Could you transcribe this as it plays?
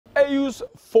AU's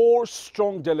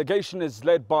four-strong delegation is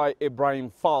led by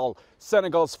Ibrahim Fall,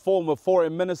 Senegal's former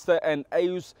foreign minister and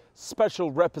AU's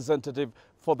special representative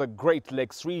for the Great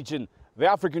Lakes region. The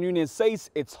African Union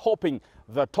says it's hoping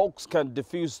the talks can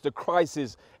defuse the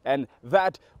crisis and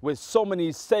that with so many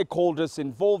stakeholders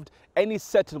involved, any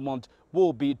settlement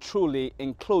will be truly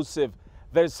inclusive.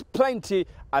 There's plenty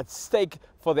at stake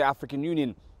for the African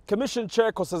Union. Commission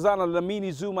Chair Nkosazana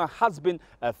Dlamini Zuma has been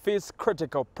a fierce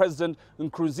critic of President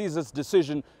Nkurunziza's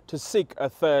decision to seek a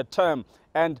third term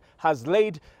and has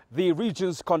laid the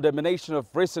region's condemnation of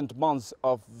recent months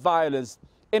of violence.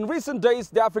 In recent days,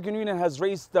 the African Union has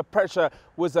raised the pressure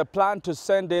with a plan to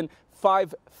send in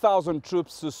 5,000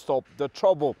 troops to stop the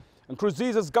trouble.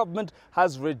 Nkurunziza's government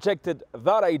has rejected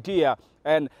that idea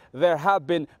and there have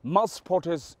been mass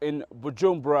protests in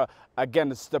Bujumbura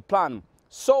against the plan.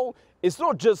 So it's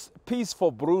not just peace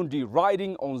for Burundi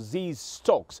riding on these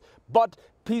talks, but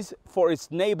peace for its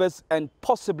neighbors and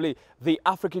possibly the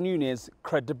African Union's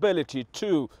credibility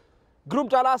too.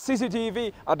 Grumtala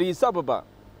CCTV, Addis Ababa,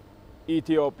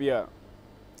 Ethiopia.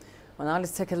 Well, now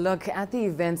let's take a look at the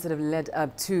events that have led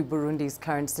up to Burundi's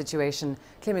current situation.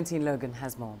 Clementine Logan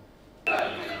has more.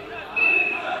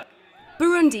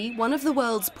 Burundi, one of the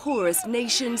world's poorest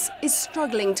nations, is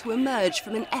struggling to emerge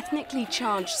from an ethnically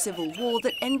charged civil war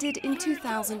that ended in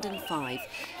 2005.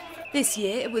 This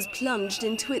year, it was plunged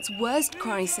into its worst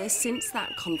crisis since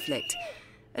that conflict.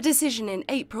 A decision in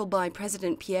April by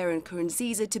President Pierre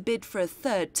Nkurunziza to bid for a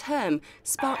third term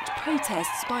sparked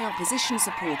protests by opposition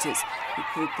supporters who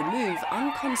called the move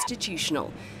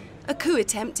unconstitutional. A coup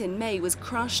attempt in May was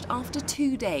crushed after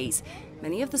 2 days.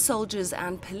 Many of the soldiers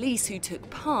and police who took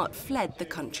part fled the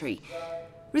country.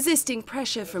 Resisting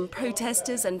pressure from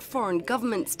protesters and foreign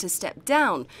governments to step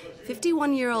down,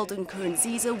 51-year-old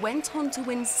Nkurunziza went on to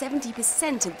win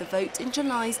 70% of the vote in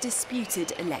July's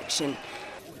disputed election.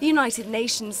 The United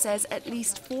Nations says at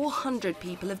least 400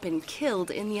 people have been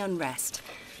killed in the unrest.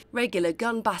 Regular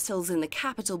gun battles in the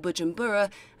capital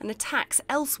Bujumbura and attacks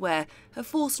elsewhere have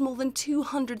forced more than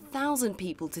 200,000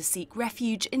 people to seek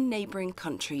refuge in neighbouring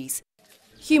countries.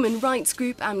 Human rights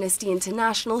group Amnesty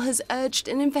International has urged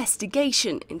an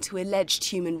investigation into alleged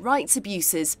human rights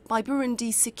abuses by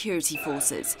Burundi's security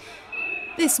forces.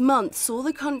 This month saw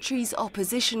the country's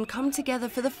opposition come together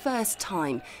for the first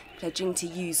time, pledging to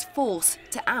use force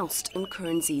to oust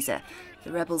Nkurunziza.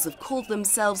 The rebels have called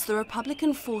themselves the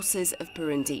Republican Forces of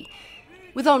Burundi.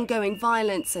 With ongoing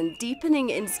violence and deepening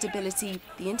instability,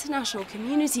 the international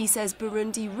community says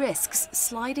Burundi risks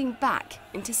sliding back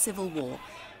into civil war.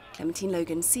 Clementine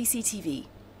Logan, CCTV.